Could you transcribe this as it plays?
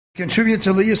Contribute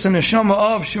to Liyas and Neshama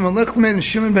of Shimon Lichtman,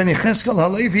 Shimon Ben Yecheskel,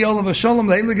 Halevi, Olav Shalom,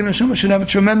 the Heilig and Neshama should have a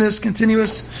tremendous,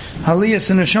 continuous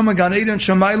Haliyas and Neshama, Gan Eden,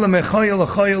 Shamayla, Mechayel,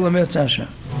 Achayel, Emet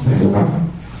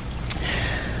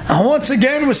And once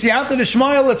again, with Siyata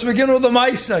Deshmaya, let's begin with the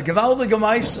Maisa, Gevaldig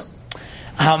Maisa.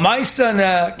 Maisa, an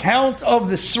account of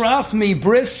the Sraf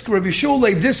Brisk, Rabbi Shul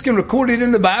Leib Diskin recorded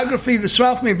in the biography, the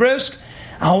Sraf Brisk.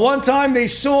 One time they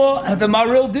saw the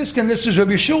Maril Diskin, this is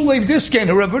Rabbi Shul Leib Diskin,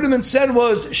 who Rav Ruderman said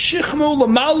was Shichmu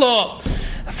Lamala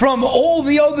from all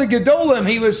the other Gedolim.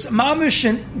 He was Mamish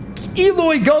and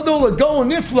Eloi Gadol Go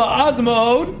Nifla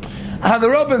Admod. The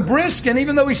Rabbi Brisk, and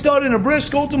even though he started in a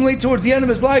Brisk, ultimately towards the end of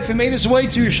his life, he made his way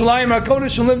to Yerushalayim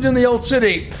HaKodesh and lived in the Old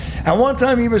City. And one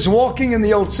time he was walking in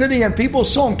the Old City, and people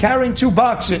saw him carrying two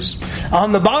boxes.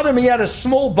 On the bottom he had a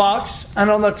small box, and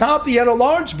on the top he had a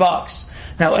large box.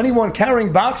 Now, anyone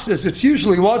carrying boxes, it's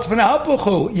usually what's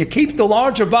v'nahapuchu. You keep the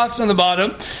larger box on the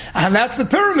bottom, and that's the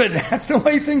pyramid. That's the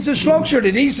way things are structured.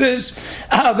 And he says,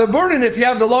 the burden if you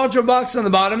have the larger box on the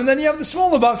bottom, and then you have the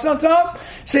smaller box on top.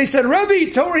 So he said,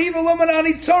 Rabbi,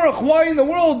 why in the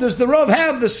world does the Rav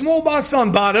have the small box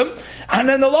on bottom, and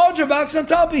then the larger box on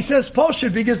top? He says,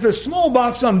 Poshut, because the small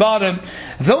box on bottom,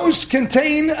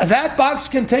 that box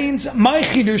contains my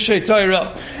Chidushei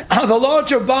Torah. The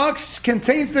larger box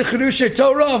contains the Chidushei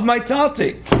Torah of my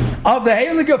Tati, of the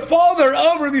Heilige Father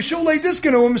of Rabbi Shul Leib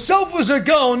Diskin, who himself was a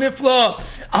Go Nifla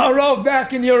Harav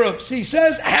back in Europe. So he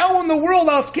says, how in the world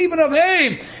else keeping of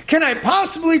hey, can I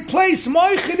possibly place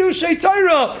my Chidushei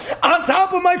Torah on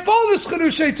top of my father's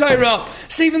Chidushei Torah?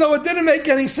 So even though it didn't make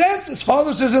any sense, his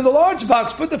father's is in the large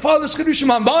box, put the father's Chidushim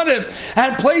on bottom,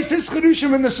 and place his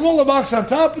Chidushim in the smaller box on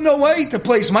top. No way to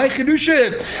place my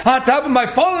Chidushim on top of my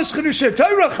father's Chidushei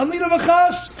Torah. Chalila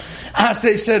v'chas. As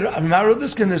they said,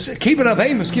 Kibbut of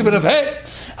Haim is Kibbut of Haim.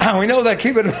 And we know that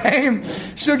Kibbut of Haim,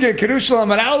 Sugya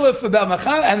Kedushalam and Aleph about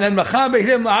Machab, and then Machab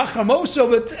Behim Achamoso,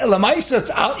 but Lamaisa,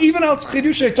 it's even out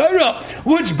Chidushei Torah.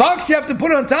 Which box you have to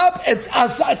put on top? It's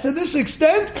to this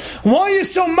extent. Why are you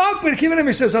so mocked? But Kibbut of Haim,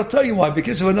 he says, I'll tell you why,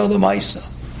 because of another Maisa.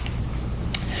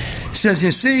 He says,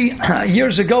 you see,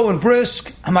 years ago in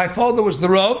Brisk, my father was the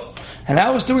Rav, and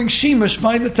I was doing Shemesh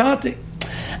by the Tati.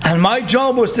 And my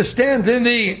job was to stand in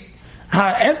the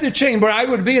antechamber. I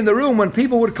would be in the room when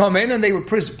people would come in and they would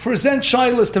present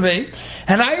shilas to me,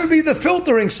 and I would be the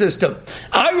filtering system.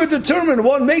 I would determine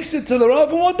what makes it to the Rav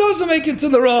and what doesn't make it to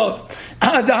the Rav.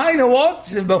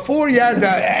 Before you had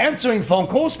answering phone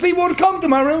calls, people would come to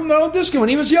my room when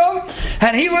he was young,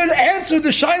 and he would answer the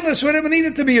shilas whenever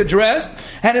needed to be addressed.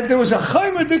 And if there was a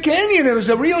chaymer dekanian, there was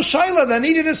a real shilah that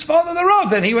needed his father the Rav,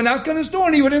 then he would knock on his door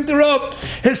and he would interrupt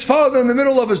his father in the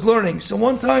middle of his learning. So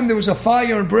one time there was a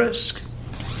fire in Brisk,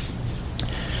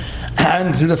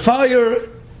 and the fire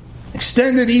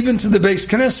extended even to the Beis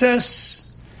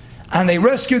Knesses, and they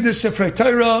rescued the Sifrei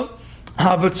Torah,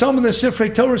 but some of the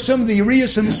Sifrei Torah, some of the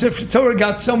Urias in the Sifrei Torah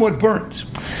got somewhat burnt.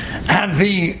 And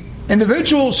the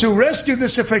individuals who rescued the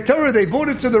Sifrei Torah, they brought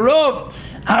it to the Rav,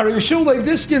 Rabbi Shul Leib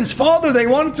Diskin's father. They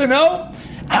wanted to know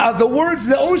the words,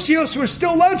 the Osios were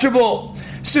still legible.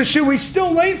 So should we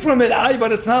still learn from it?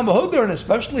 But it's not Mahudar, and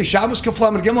especially Shabbos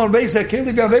Kaflam and Gimel Beis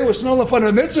Keli Gavei was no lafan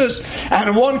mitzvahs.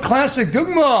 And one classic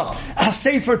dugma, a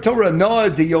Sefer Torah no,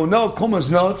 Dio no, Kumas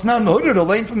no. It's not Mahudar to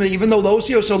learn from it, even though the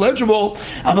Osios are legible.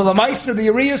 And the Maisa, the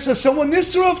Uriah says someone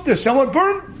nisruf this, someone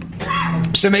burned.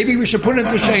 So maybe we should put it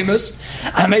into Shemus,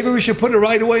 and maybe we should put it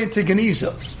right away into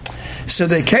Geniza. So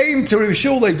they came to Rabbi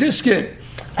Shul Leib Diskin.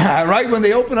 Right when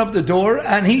they opened up the door,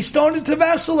 and he started to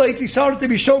vacillate. He started to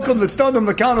be shokum l'tzdadim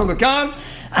l'kan.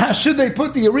 Should they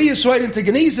put the Urias right into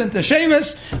Geniza, into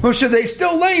Shemus, or should they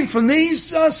still lane from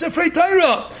these Sifrei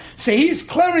Torah? So he's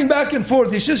clearing back and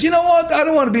forth. He says, you know what, I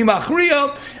don't want to be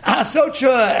machriya. Such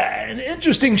an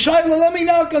interesting shayla, let me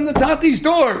knock on the Tati's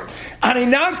door. And he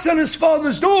knocks on his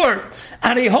father's door,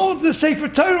 and he holds the Sefer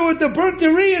Torah with the burnt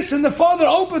Urias, and the father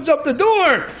opens up the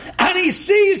door, and he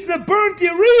sees the burnt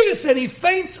Urias, and he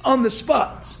faints on the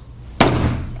spot.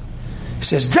 He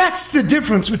says, that's the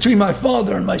difference between my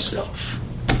father and myself.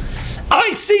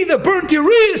 I see the burnt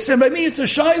Urias, and by me it's a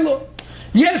shayla.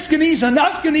 Yes, Geniza,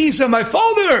 not Geniza. My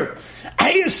father,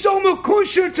 he is so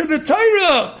mukusher to the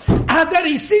Torah, and that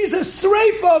he sees a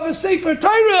sreifa of a Sefer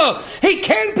Torah. He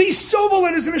can't be sovel,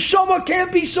 and his neshama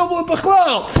can't be sovel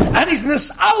b'chlal. And he's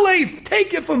nes'alef,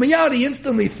 take it from me out, he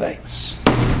instantly faints.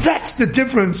 That's the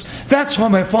difference. That's why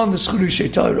my father's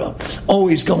Chidushei Torah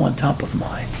always go on top of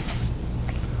mine.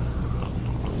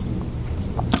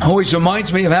 Always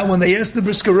reminds me of how when they asked the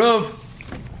Brisker Rav,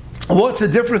 What's the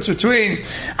difference between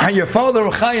your father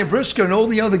Chaim Brisker and all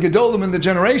the other Gedolim in the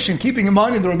generation? Keeping in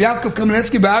mind in the Rabbi Yaakov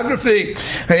Kamenetsky biography,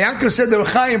 Rabbi Yaakov said that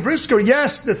Chaim Brisker,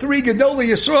 yes, the three Gedolei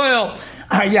Yisrael,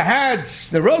 you had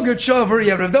the Rogachover,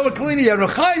 you had Rav Dovah Kalini, you had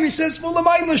Rav Chaim. He says, well, the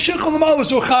Ma'ila Shechel, the Ma'ila was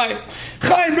Chaim.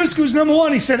 Chaim Brisker was number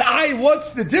one. He said,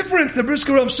 what's the difference? The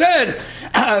Brisker Rav said,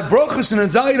 Brochus and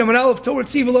Zayim and Aleph Torah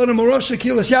Tzivalon and Morosha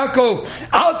Kilas Yaakov,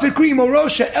 Al Tekri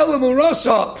Morosha Ela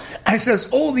Morosha. He says,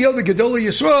 all the other Gedolei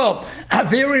Yisrael,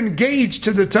 they're engaged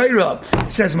to the Torah.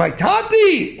 He says, my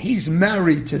Tati, he's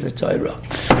married to the Torah.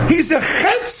 He's a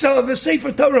Chetza of a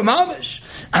Sefer Torah Mamish.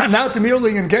 And not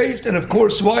merely engaged, and of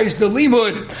course, why is the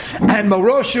limud? And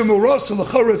Morosha,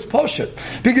 l'chora, it's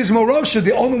poshet. Because Morosha,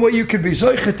 the only way you can be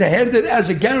zoichet to hand it as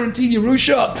a guaranteed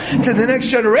Yerusha to the next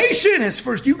generation is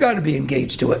first you got to be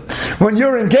engaged to it. When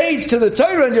you're engaged to the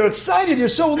Torah and you're excited, you're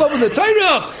so in love with the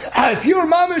Torah, if you're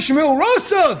mamish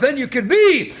milrosa, then you could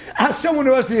be as someone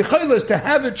who has the yichaylas to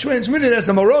have it transmitted as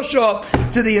a Morosha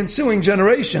to the ensuing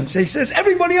generation. So he says,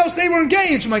 everybody else, they were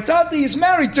engaged. My tati is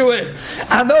married to it.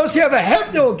 And those who have a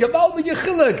hefdo,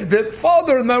 the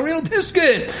father of Mariel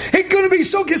Diskin, he couldn't be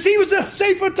so, because he was a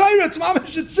Sefer Torah, it's Mamash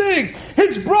should sing.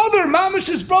 His brother,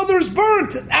 Mamash's brother, is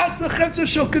burnt. That's the Chetza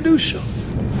Shel Kedusha.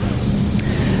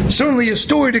 Certainly a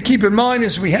story to keep in mind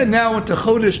as we head now into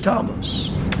Chodesh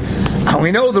Tammuz. And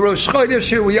we know the Rosh Chodesh,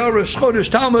 here we are, Rosh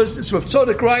Chodesh Tammuz, as Rav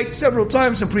Tzadok writes several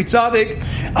times in Pri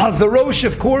Tzadik. The Rosh,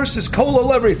 of course, is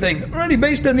Kolol everything, already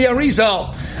based on the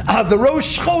Arizal. The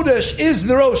Rosh Chodesh is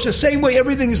the Rosh, the same way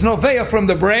everything is Noveah from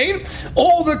the brain.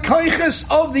 All the Kaiches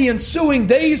of the ensuing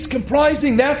days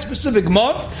comprising that specific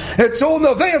month, it's all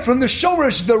Noveah from the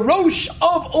Shoresh, the Rosh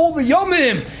of all the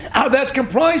Yomim that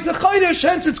comprise the Chodesh,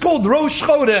 hence it's called Rosh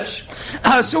Chodesh.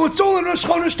 So it's all in Rosh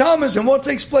Chodesh Tammuz, and what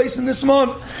takes place in this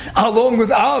month, along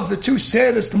with Av, the two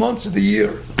saddest months of the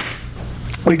year.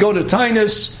 We go to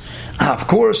Tainus. Of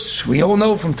course, we all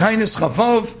know from Tainus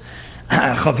Chavav,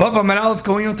 Chavav Amar Aleph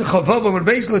going on to Chavav Amar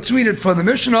Beis. Let's read it for the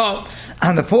Mishnah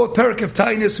and the fourth parak of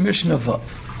Tainus, Mishnah Vav.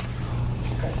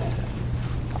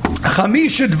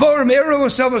 Chamisha Dvarim Ero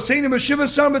Asavaseinu B'Shiva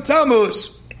Sar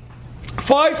B'Tammuz.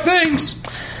 5 things.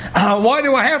 Why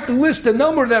do I have to list a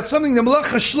number? That's something the Melech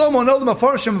Shlomo and the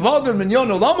Mefarshim Valder Minyan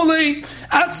Olamali.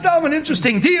 That's not an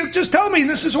interesting deal. Just tell me,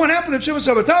 this is what happened at Shiva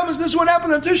Sabbath. This is what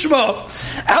happened at Tisha B'Av.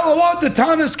 Elawat the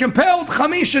Tanis compelled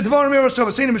Chamisha Dvarim Eros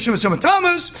Avaseinu B'Shiva Sabbath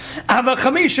and the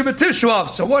Chamisha B'Tisha B'Av.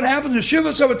 So what happened to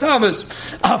Shiva Sabbath?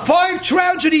 5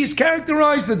 tragedies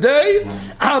characterize the day.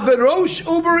 Berosh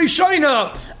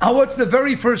Uberishayna. What's the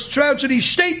very first tragedy?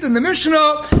 State in the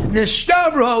Mishnah,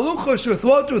 Nishtabra Haluchos with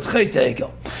what? With Chet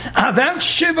Egel. That's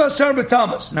Shiva Sar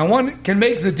B'Tammuz. Now one can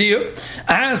make the deal,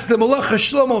 as the Melech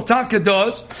Shlomo Taka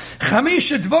does,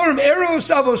 Chamisha Dvarim Eros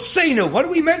Avoseinu. What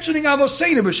are we mentioning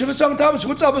Avoseinu? But Shiva Sar B'Tammuz,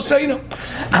 what's Avoseinu?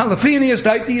 Alafini is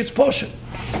Daiti, it's Poshet.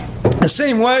 The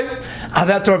same way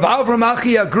that Rav Avram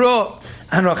Achi Agro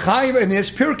and Rachaim in his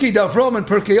Pirkei Davrom and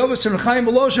Pirkei Avos and Rachaim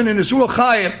Eloshin in his Ruach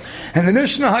Chaim and the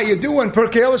Mishnah Hayedu and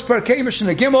Pirkei Avos Pirkei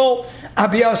Mishnah Gimel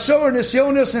Abi Asor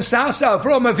Nisyonos and Sasa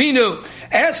Avram Avinu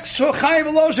asks Rachaim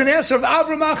Eloshin, asks of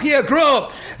Avram Achi Agro.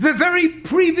 The very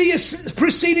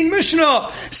preceding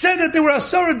Mishnah said that there were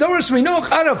Asor Doris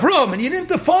Minoch out of Avram, and you didn't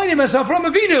define him as Avram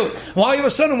Avinu. Why all of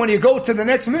a sudden when you go to the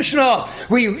next Mishnah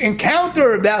we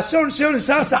encounter the Asor Nisyonos and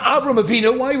Sasa Avram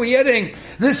Avinu? Why are we adding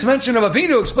this mention of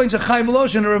Avinu? Explains Rachaim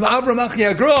Eloshin or of Avram Achi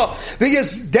Agro,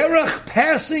 because Derech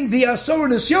passing the Asor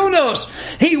Nisyonos,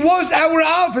 he was our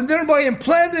Av, and thereby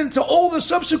implanted into all the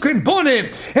subsequent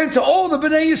Bonim, into all the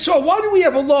Bnei Yisrael. Why do we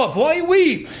have a love? Why are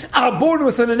we born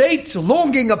with an innate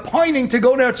longing, a pining to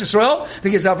go to Eretz Yisrael?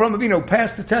 Because Avram Avinu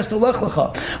passed the test of Lech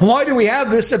Lecha. Why do we have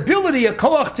this ability, a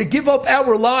koach, to give up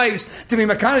our lives to be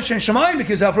Makadosh and Shemayim?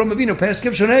 Because Avram Avinu passed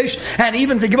Kivshon Eish, and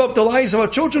even to give up the lives of our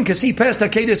children, because he passed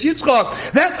Akedas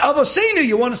Yitzchak. That's Avoseinu.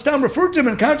 You want to stand referred to him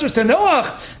in contrast to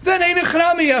Noach, then Ein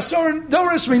Echnami, Asor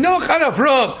Doris Minoch and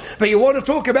Avram. But you want to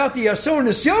talk about the Asor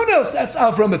Nisyonos, that's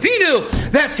Avram Avinu.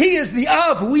 That's he is the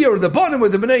Av, we are the bottom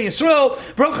with the Bnei Yisrael.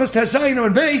 Brachas Tazayin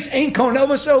and Beis, Ein Kon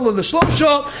Avosel of the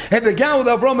Shlosha, and began with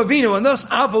Avram Avinu, and thus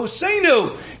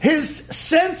Avoseinu, his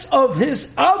sense of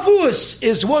his Avus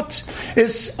is what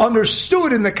is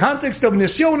understood in the context of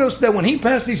Nisyonos, that when he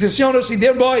passed these Nisyonos, he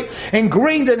thereby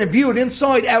ingrained and imbued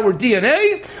inside our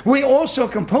DNA. We also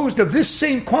composed of this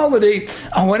same quality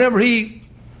whenever he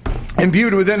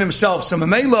imbued within himself. So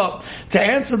Mamela, to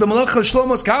answer the Malach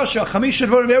Shlomo's Kasha, Chamisha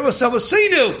Dvarim Eros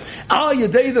Avosinu, Al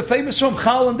Yadei, the famous from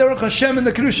Chal and Derech Hashem and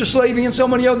the Kedusha Slavi and so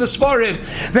many other Svarim,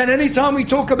 then anytime we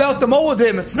talk about the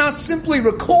Moedim, it's not simply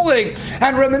recalling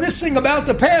and reminiscing about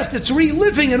the past, it's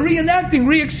reliving and reenacting,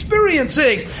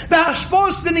 re-experiencing the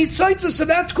Hashpos, the Nitzaitis of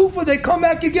that Kufa. They come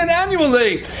back again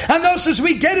annually. And thus as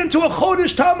we get into a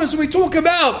Chodesh Tammuz, we talk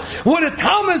about what a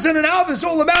Tammuz and an Av is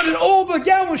all about. It all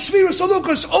began with Shmiras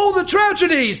Haluchos, all the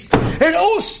tragedies. It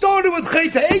all started with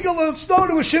Chet HaEgel, it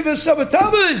started with Shiva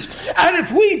Sabatabas. And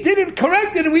if we didn't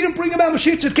correct it and we didn't bring about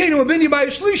Mashiach Tzidkenu Abinyi by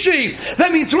Shlishi,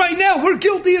 that means right now we're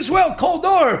guilty as well. Kol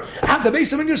Dor, and the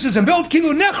base of English is built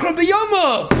Kilu Nechra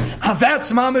B'Yamav. And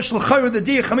that's Mamish L'chayr the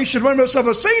Dia Chamish Shadvar Mos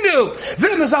Avosenu.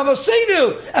 Them is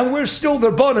Avosenu. And we're still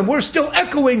their bottom. We're still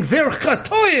echoing their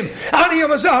Chatoim. Ani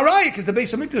Amazaharai, because the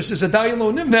base of Mikdash is a Dayan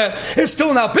Lo Nivna. It's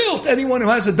still not built. Anyone who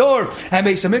has a door and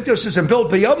base of Mikdash isn't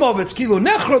built B'Yamav, it's Kilu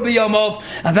Nechra B'Yamav.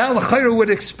 And that L'chayr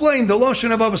would explain the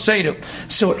Lashon of Avosenu.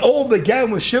 So it all began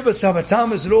with Shiva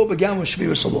Sabatamas. It all began with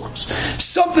Shmiras Haluchos.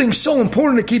 Something so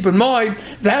important to keep in mind.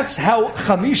 That's how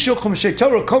Chamisha Chumshei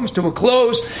Torah comes to a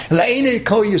close. La'enei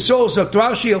Kol Yisrael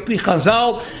Zaktrashi Al Pi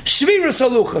Chazal Shmiras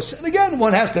Haluchos. And again,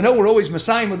 one has to know we're always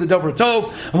Messiah with the Dover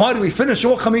Tov. Why do we finish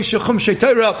all Chamisha Chumshei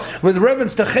Torah with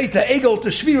reverence to Chet HaEgel to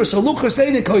Shmiras Haluchos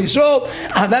La'enei Kol Yisrael?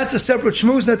 And that's a separate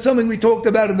shmooze. That's something we talked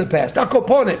about in the past.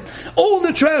 Akoponet. All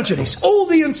the tragedies, all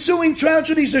the ensuing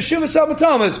tragedies of Shiva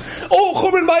Sabatamas, all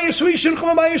Churban Bayis Rishon,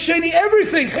 Churban Bayis Sheni,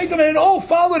 everything, it all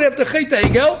followed after Chet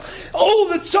HaEgel. All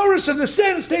the tzaras of the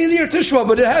sand stay in the year Tishma,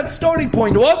 but it had starting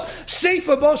point what?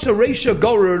 Seifa Basa Reisha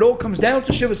Gorer. It all comes down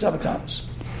to Shiva Sabatamas.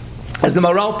 As the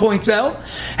Maral points out,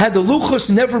 had the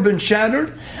Luchos never been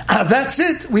shattered, that's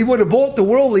it. We would have bought the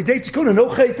worldly day tikkun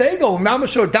no Chet HaEgel.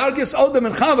 Mamish or Dargis Odom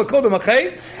and Chava Kodem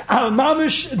Achay.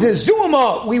 Mamish the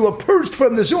Zuma. We were purged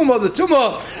from the Zuma, the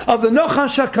Tumah of the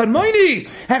Nachash HaKadmoni,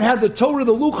 and had the Torah,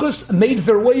 the Luchos, made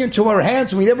their way into our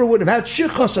hands. We never would have had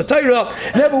Shichas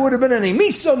Atayra. Never would have been any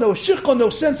Misa, no Shichon,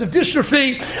 no sense of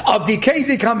dystrophy, of decay,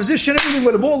 decomposition. Everything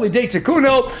would have all the day tikkun.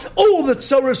 All the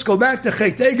tzaras go back to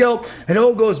Chet HaEgel, and it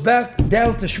all goes back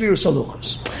down to Shmiras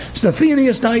Haluchos.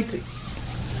 Stafinius Naiti.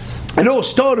 It all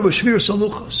started with Shmiras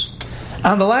Haluchos.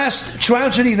 And the last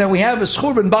tragedy that we have is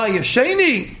Churban Bayis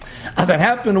Sheni. And that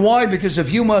happened, why? Because of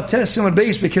Yuma Tessim and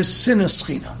Beis, because sin is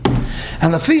Schina.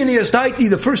 And the Phineas Daiti,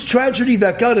 the first tragedy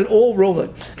that got it all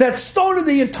rolling, that started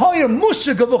the entire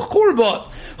musik of a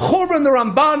Churban. Churban, the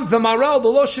Ramban, the Maral, the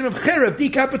Lashon of Cherev,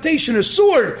 decapitation, a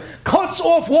sword, cuts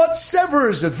off what?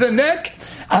 Severs the neck.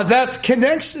 That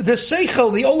connects the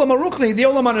Seichel, the Olam HaRuchni, the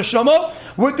Olam HaNeshama,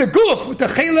 with the Guf, with the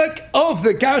Chelek of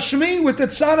the Gashmi, with the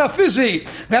Tzara Fizi.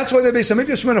 That's why the Beis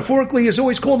HaMikdash metaphorically is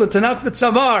always called the Tanakh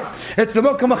V'Tzavar. It's the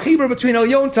Mokam HaChibur between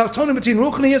Elyon, Tavtonim, between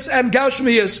Ruchnius and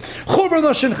Gashmius. Churban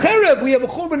Lashon Cherev, we have a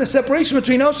Churban, a separation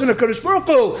between us and the Kadosh Baruch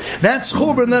Hu. That's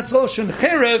Churban, that's Lashon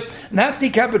Cherev, and that's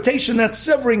decapitation, that's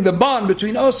severing the bond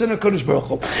between us and the Kadosh Baruch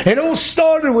Hu. It all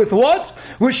started with what?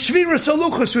 With Shmiras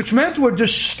Haluchos, which meant we're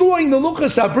destroying the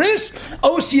Luchos Abris,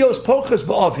 Osios Pochas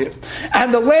Ba'avir.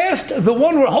 And the last, the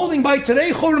one we're holding by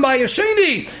today, Churban Bayis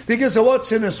Sheni, because of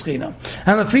what's in Eschina.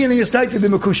 And the Phineas Daiti, the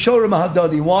Mekushora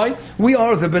Mahadadi. Why? We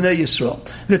are the Bnei Yisrael.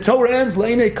 The Torah ends,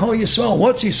 Le'enei Kol Yisrael.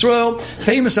 What's Yisrael?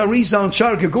 Famous Arizal,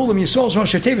 Shar Gegulim, Yisrael's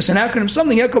Rosh Hashanah, an acronym,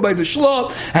 something echoed by the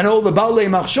Shlah, and all the Baalei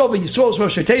Machshava, Yisrael's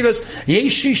Rosh Hashanah,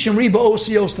 Yeshi Shemri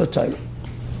Ba'osios L'Torah.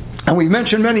 And we've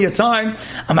mentioned many a time,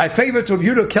 and my favorite Rabbi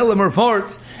Yehuda Kelemer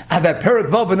Vart, and that Perik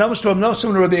Vav and Amstrom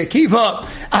Nosum Rabbi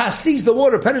Akiva sees the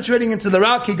water penetrating into the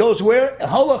rock. He goes where?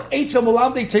 Halach Eitzam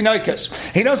Ulamdi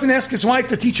Tenaikas. He doesn't ask his wife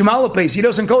to teach him alapes. He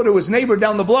doesn't go to his neighbor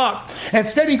down the block.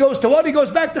 Instead, he goes to what? He goes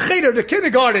back to Cheder, to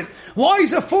kindergarten. Why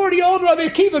is a 40-year-old Rabbi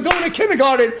Akiva going to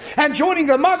kindergarten and joining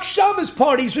the Mak Shabbos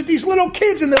parties with these little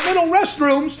kids in the little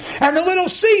restrooms and the little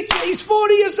seats? He's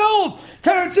 40 years old.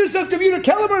 Terence Isaac David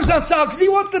Kellerman is outside because he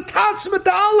wants the tatzim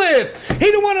the aleph. He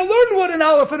don't want to learn what an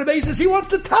aleph and a base is. He wants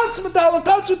the tatzim the aleph,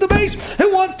 tatzim the base. He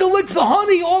wants to lick the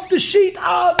honey off the sheet.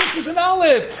 This is an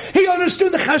aleph. He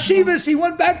understood the chashivas. He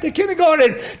went back to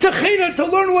kindergarten, to Cheder, to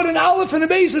learn what an aleph and a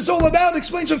base is all about.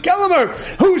 Explains of Kellerman.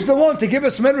 Who's the one to give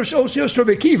us Medrash Osios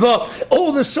Rabbi Akiva,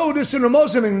 all the Sodas and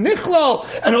Ramozim and Nichlal,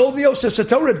 and all the Osios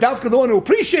Torah, Davka, the one who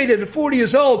appreciated at 40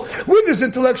 years old, with his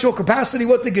intellectual capacity,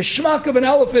 what the geschmack of an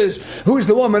aleph is. Who is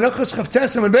the one, Menachas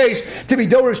Chavtesim and Beis, to be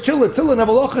Dorish Tilla and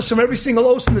Avalachas from every single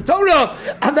os in the Torah,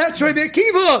 and that's Rabbi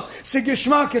Akiva. Akiva.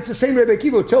 Sigishmak, it's the same Rabbi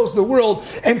Akiva who tells the world,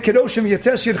 and Kedoshim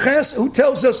Yates Yirches, who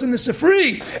tells us in the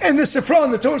Sifri, in the Sifra,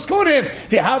 in the Torah's Kodim,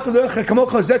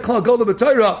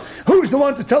 who's the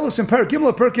one to tell us in Perek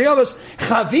Gimel, Perkei Avos,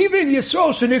 Chavivin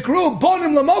Yisrael Shenikru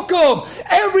Bonim Lamokom.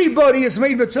 Everybody is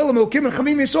made B'Tzelem Elokim, and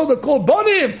Chavivin Yisrael, they're called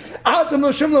Bonim. Atam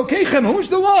L'Shem Lokechem. Who's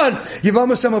the one?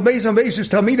 Yivamasam Abeizam Beisus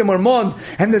Talmidim Armand,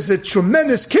 and there's a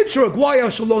tremendous kitruk. Why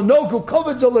Shalom Nogu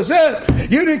Kovid Zolazet?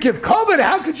 You didn't give covet.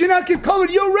 How could you not give covet?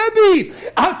 Your Rebbe.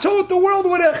 I told the world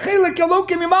with a Chelik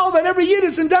Elokim Yimal that every year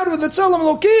is endowed with the Tzelem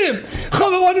Elokim.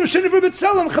 Chavavanu Shenivu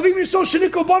B'Tzelem. Chavivin Yisrael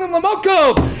Shenikru Bonim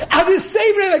Lamokom. And this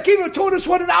same Rebbe Akiva taught us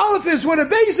what an aleph is, what a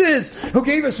base is. Who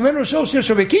gave us Men Rosh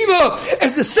Hashanah Rebbe Akiva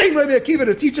as the same Rebbe Akiva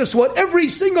to teach us what every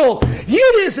single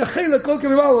yid is a Chelik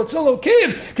Elokim Yimal.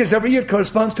 Because every year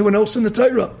corresponds to an os in the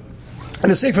Torah. And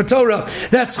the Sefer Torah,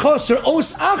 that's Choser.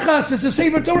 Os Achas is the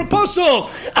Sefer Torah Posol.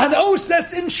 And Os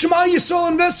that's in Shema Yisrael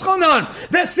and Veschanan.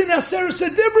 That's in Aseret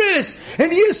Dibris.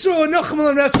 And Yisrael and Nachman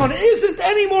and Veschanan isn't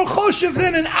any more Choshev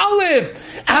than an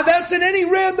Aleph. And that's in any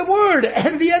random word.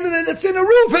 And the end of it, that's in a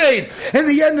Ruvain. And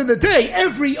the end of the day,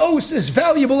 every Os is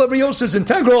valuable, every Os is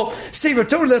integral. Sefer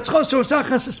Torah, that's Choser. Os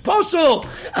Achas is Posol.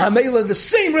 Amela, the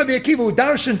same Rabbi Akiva who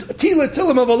darshan Tila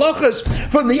Tilim of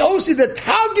Halachas from the Osi, the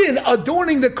Tagin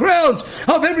adorning the crowns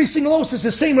of every single os is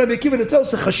the same Rabbi Akiva that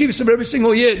tells the Chashivas of every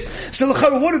single Yid. So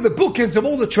what are the bookends of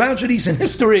all the tragedies in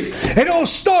history? It all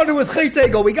started with Chet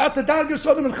Ego. We got the Darga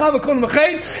Sodom and Chava Kon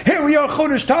Machain. Here we are,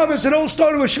 Chodesh Tammuz. It all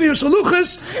started with Shviras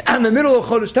Haluchas. And the middle of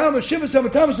Chodesh Tammuz, Shivas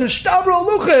Tammuz, and Shtabra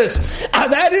Haluchas.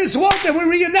 And that is what? That we're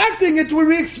reenacting it, we're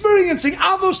re-experiencing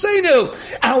Avoseinu.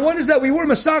 And what is that? We were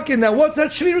Masakin. Now what's that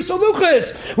Shviras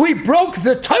Haluchas? We broke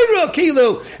the Torah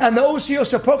Kilu. And the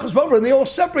Osios Apochas Bover, and they all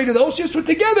separated. The Osios were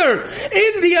together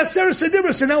in the Aseret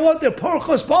Dibros, and now what? The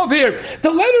Porchos Bavir. The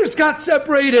letters got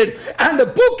separated, and the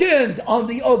bookend on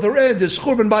the other end is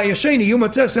Churban Bayasheni,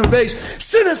 Yumates and Beis.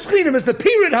 Sinas Chinim is the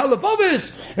period.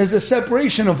 Halavavis is the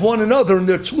separation of one another, and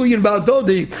they're Tluyin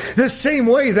Ba'dodi. The same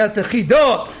way that the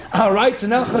Chidah, writes in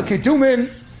Alcha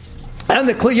Kedumin, and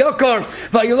the Kli Yakar,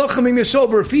 Vayilochem im Yisrael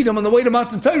B'Refidam, on the way to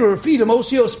Matan Torah, Refidim,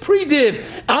 Osios Pridim,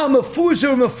 Al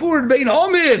Mefuzor Mefurd Bein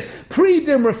Amid,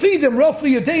 Pridim, Refidim,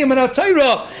 roughly Yudeim and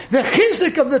Atayra. The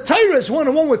Chizik of the Torah is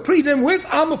one-on-one with Pridim, with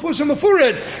Al Mefuzor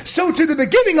Mefurd. So to the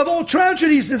beginning of all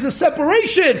tragedies is the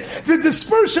separation, the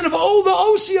dispersion of all the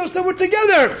Osios that were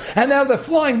together. And now they're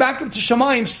flying back up to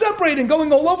Shemayim, separating,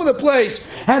 going all over the place.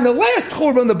 And the last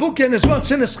Churban, the bookend, is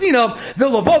what's in the Schina, the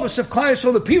Lavavos of Klai,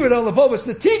 or the period of Lavavos,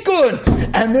 the Tikkun.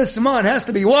 And this man has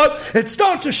to be what? It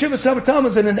starts with Shiva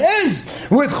Sabbatamaz and it ends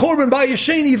with Churban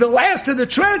Bayasheni, the last of the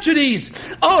tragedies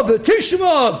of the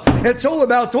Tishmav. It's all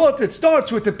about what? It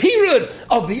starts with the period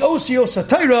of the Osios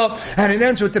HaTorah, and it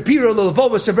ends with the period of the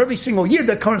Levavos of every single year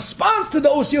that corresponds to the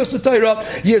Osios HaTorah.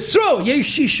 Yisro,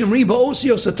 Yeshishim Riba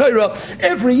Osios HaTorah.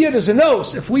 Every year there's an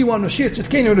Os. If we want Mashiach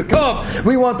Tzidkenu to come,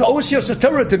 we want the Osios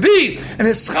HaTorah to be. And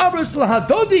it's Chabras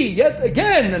Lahadodi, yet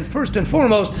again, and first and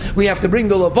foremost, we have to bring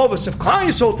the Levavos of Klai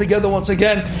Yisrael together once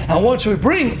again. And once we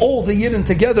bring all the Yidden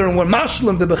together, and when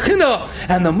Mashlim, the Bechina,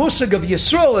 and the Musag of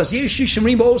Yisrael, as Yeshishim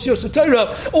Riba Osios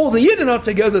HaTorah, all the Yidden are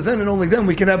together, then and only then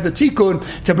we can have the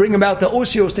Tikkun to bring about the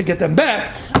Osios to get them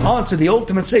back onto the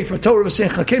ultimate Sefer Torah, the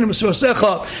Sefer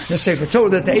Torah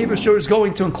that the Eibusher is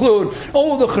going to include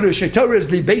all the Cherushei Torahs,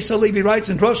 the Beis HaLevi writes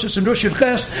in Roshus and Rosh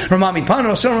Ches, Ramami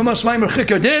Pano, Asar Ramas Maimer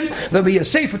Chikar Din. There'll be a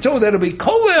Sefer Torah that'll be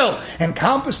Kolel,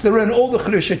 encompass therein all the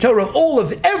Cherushei Torah, all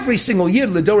of every single Yid,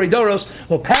 L'Dorei Doros,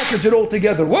 will package it all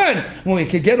together. When we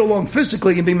can get along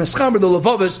physically and be Meschaber the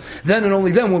Levavos, then and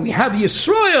only then, when we have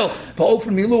Yisrael, but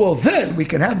Ofen Miluel, then we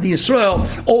can have the Yisrael,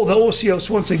 all the Osios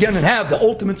once again, and have the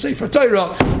ultimate Sefer Torah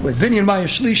with Binyan Maya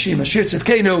Shlishi, Mashiach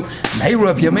Tzidkenu,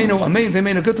 Meirav Yameinu, Amen,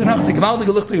 V'Ameinu, Good Nacht, the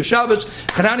Gemaldige Licht of Shabbos,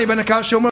 Chanani Ben Akash Omer.